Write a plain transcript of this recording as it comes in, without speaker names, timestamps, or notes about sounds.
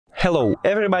Hello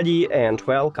everybody and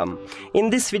welcome! In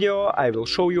this video I will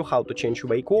show you how to change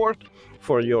wake word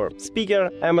for your speaker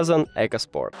Amazon Echo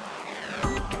Sport.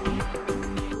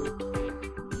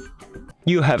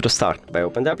 You have to start by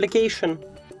open the application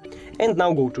and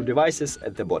now go to devices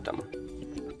at the bottom.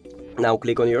 Now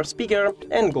click on your speaker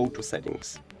and go to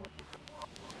settings.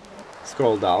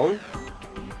 Scroll down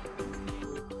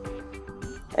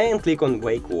and click on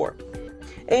wake word.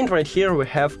 And right here we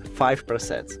have 5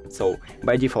 presets. So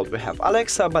by default we have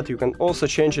Alexa, but you can also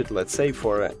change it, let's say,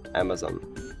 for Amazon.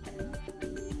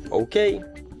 OK.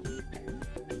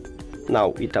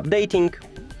 Now it's updating.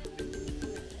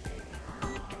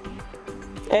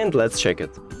 And let's check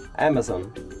it.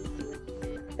 Amazon.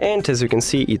 And as you can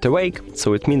see, it's awake,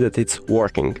 so it means that it's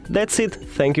working. That's it.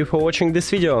 Thank you for watching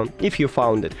this video. If you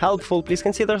found it helpful, please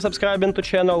consider subscribing to the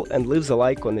channel and leave the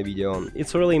like on the video.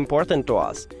 It's really important to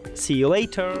us. See you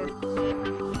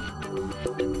later!